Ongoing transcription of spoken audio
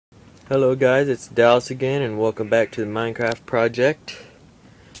Hello guys, it's Dallas again and welcome back to the Minecraft project.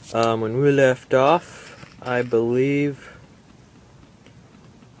 When we left off, I believe,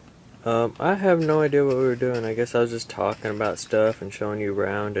 I have no idea what we were doing. I guess I was just talking about stuff and showing you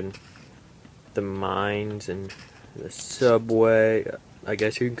around and the mines and the subway. I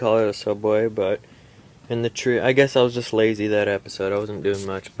guess you can call it a subway, but in the tree. I guess I was just lazy that episode. I wasn't doing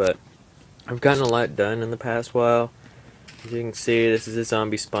much, but I've gotten a lot done in the past while. As you can see, this is a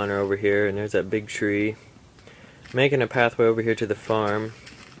zombie spawner over here, and there's that big tree. Making a pathway over here to the farm.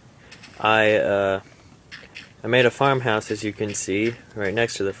 I made a farmhouse, as you can see, right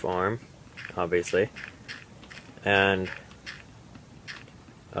next to the farm, obviously. And,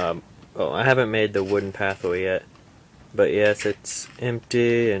 oh, I haven't made the wooden pathway yet. But yes, it's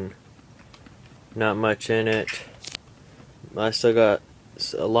empty and not much in it. I still got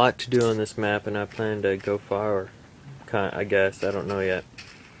a lot to do on this map, and I plan to go far. I guess, I don't know yet.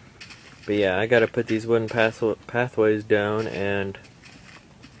 But yeah, I gotta put these wooden pathways down, and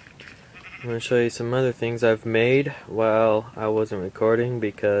I'm gonna show you some other things I've made while I wasn't recording,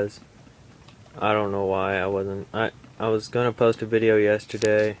 because I don't know why I wasn't. I was gonna post a video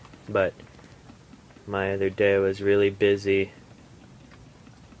yesterday, but my other day was really busy.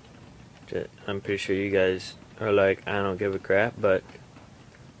 I'm pretty sure you guys are like, I don't give a crap, but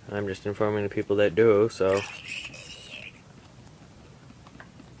I'm just informing the people that do, so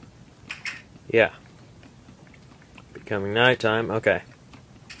yeah. Becoming nighttime. Okay.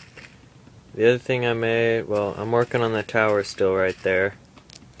 The other thing I made, well, I'm working on the tower still right there.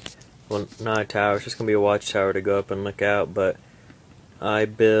 Well, not a tower, it's just going to be a watchtower to go up and look out, but I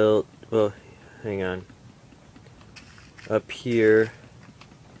built, well, hang on. Up here,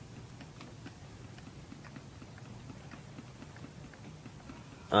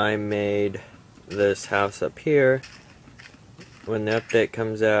 I made this house up here. When the update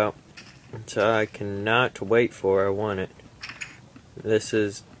comes out, so I cannot wait for. I want it. This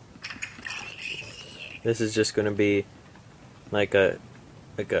is just gonna be like a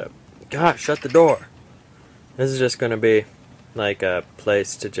God, shut the door. This is just gonna be like a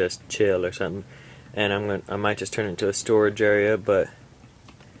place to just chill or something, and I might just turn it into a storage area. But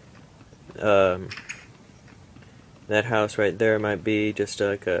that house right there might be just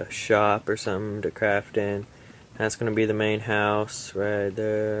like a shop or something to craft in. That's gonna be the main house right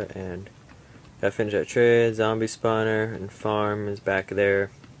there, and gotta finish that trade, zombie spawner, and farm is back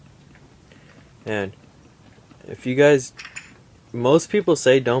there. And if you guys, most people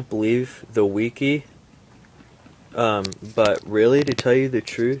say don't believe the wiki, but really, to tell you the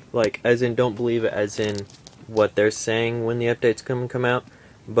truth, like, as in don't believe it as in what they're saying when the updates come out,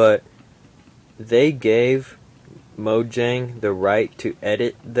 but they gave Mojang the right to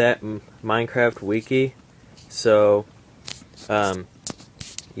edit that Minecraft wiki, so,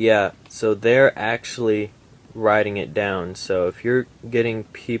 yeah, so they're actually writing it down. So if you're getting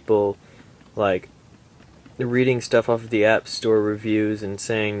people like reading stuff off of the App Store reviews and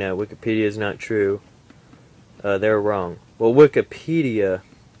saying that Wikipedia is not true, they're wrong. Well, Wikipedia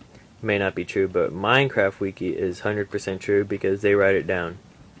may not be true, but Minecraft Wiki is 100% true because they write it down.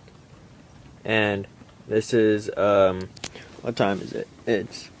 And this is, what time is it?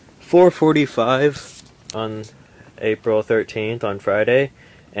 It's 4:45 on April 13th on Friday.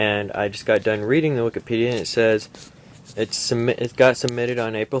 And I just got done reading the Wikipedia, and it says it got submitted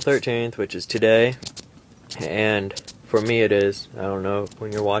on April 13th, which is today. And for me it is. I don't know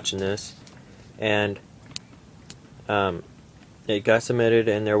when you're watching this. And it got submitted,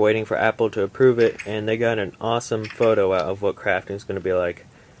 and they're waiting for Apple to approve it, and they got an awesome photo out of what crafting is going to be like.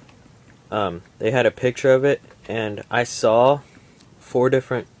 They had a picture of it, and I saw 4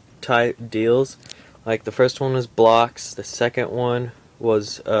 different type deals. Like, the first one was blocks, the second one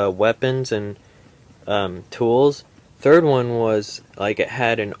was weapons and tools. Third one was like it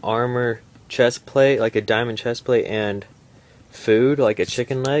had an armor chest plate, like a diamond chest plate, and food, like a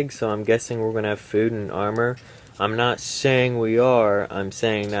chicken leg. So I'm guessing we're gonna have food and armor. I'm not saying we are, I'm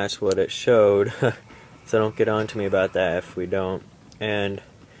saying that's what it showed. So don't get on to me about that if we don't. And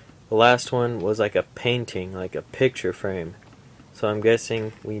the last one was like a painting, like a picture frame. So I'm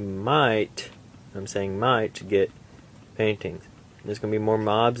guessing we might, I'm saying might, get paintings. There's going to be more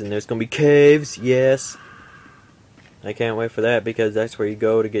mobs, and there's going to be caves, yes. I can't wait for that, because that's where you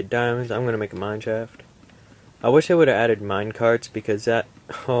go to get diamonds. I'm going to make a mine shaft. I wish I would have added mine carts, because that,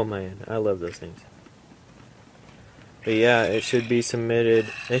 oh man, I love those things. But yeah, it should be submitted.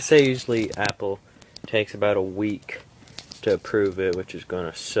 They say usually Apple takes about a week to approve it, which is going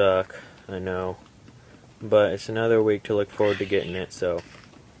to suck, I know. But it's another week to look forward to getting it, so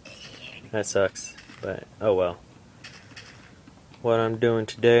that sucks, but oh well. what I'm doing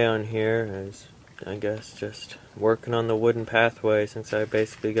today on here is, I guess, just working on the wooden pathway since I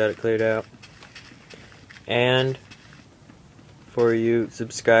basically got it cleared out. And for you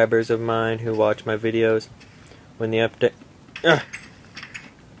subscribers of mine who watch my videos, when the update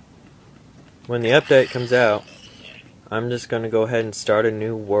comes out, I'm just gonna go ahead and start a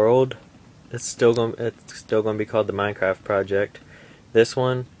new world. It's still gonna be called the Minecraft Project. This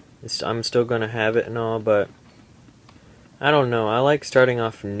one, I'm still gonna have it and all, but I don't know. I like starting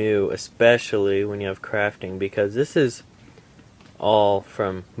off new, especially when you have crafting, because this is all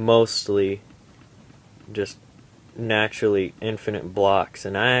from mostly just naturally infinite blocks,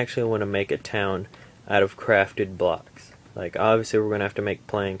 and I actually want to make a town out of crafted blocks. Like, obviously we're gonna have to make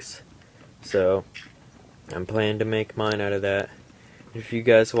planks, so I'm planning to make mine out of that. If you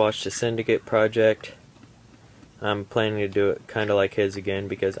guys watched the Syndicate project, I'm planning to do it kind of like his again,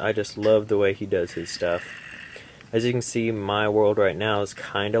 because I just love the way he does his stuff. As you can see, my world right now is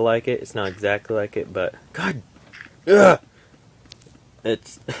kind of like it. It's not exactly like it, but God, ugh!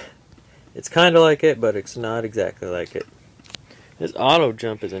 It's kind of like it, but it's not exactly like it. This auto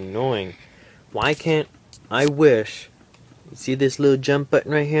jump is annoying. Why can't I wish? You see this little jump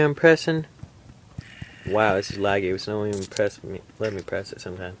button right here I'm pressing? Wow, this is laggy. It's not even let me press it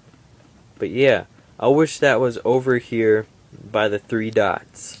sometime. But yeah, I wish that was over here by the 3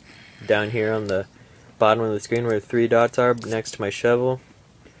 dots. Down here on the bottom of the screen where the 3 dots are next to my shovel.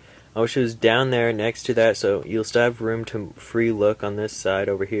 I wish it was down there next to that, so you'll still have room to free look on this side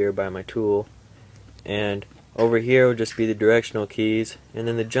over here by my tool. And over here will just be the directional keys, and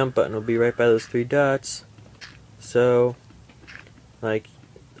then the jump button will be right by those 3 dots. So, like,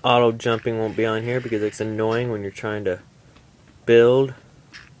 auto jumping won't be on here because it's annoying when you're trying to build.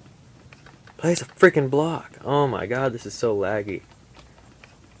 Place a freaking block. Oh my god, this is so laggy.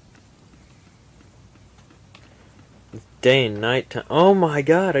 It's day and night time. Oh my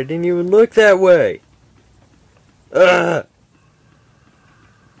god, I didn't even look that way. Ugh!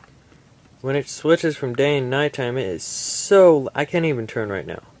 When it switches from day and night time, it is so... I can't even turn right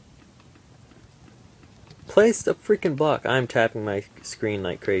now. Place the freaking block. I'm tapping my screen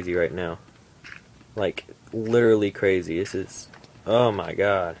like crazy right now. Like, literally crazy. This is... oh my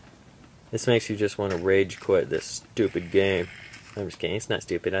god. This makes you just want to rage quit this stupid game. I'm just kidding. It's not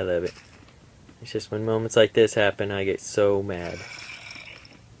stupid. I love it. It's just when moments like this happen, I get so mad.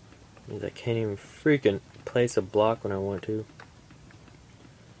 Means I can't even freaking place a block when I want to.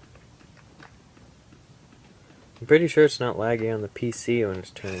 I'm pretty sure it's not laggy on the PC when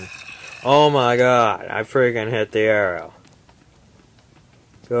it's turning. Oh my god, I freaking hit the arrow.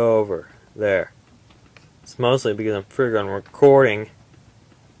 Go over. There. It's mostly because I'm freaking recording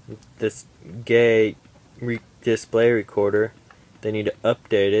this gay display recorder. They need to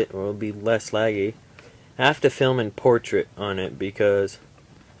update it or it'll be less laggy. I have to film in portrait on it because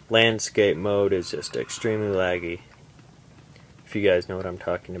landscape mode is just extremely laggy. If you guys know what I'm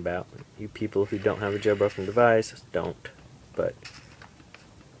talking about. You people who don't have a jailbroken device don't. But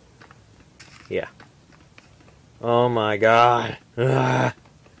yeah. Oh my god. Ugh. I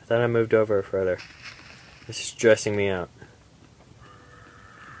thought I moved over further. This is stressing me out.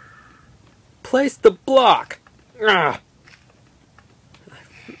 Place the block! Ugh.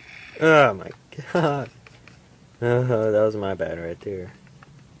 Oh my god. Oh, that was my bad right there.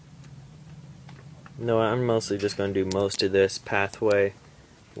 No, I'm mostly just going to do most of this pathway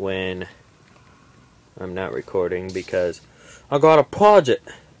when I'm not recording because I got a project.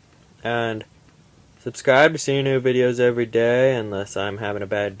 And subscribe to see new videos every day unless I'm having a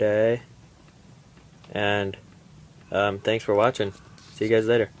bad day. And thanks for watching. See you guys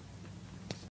later.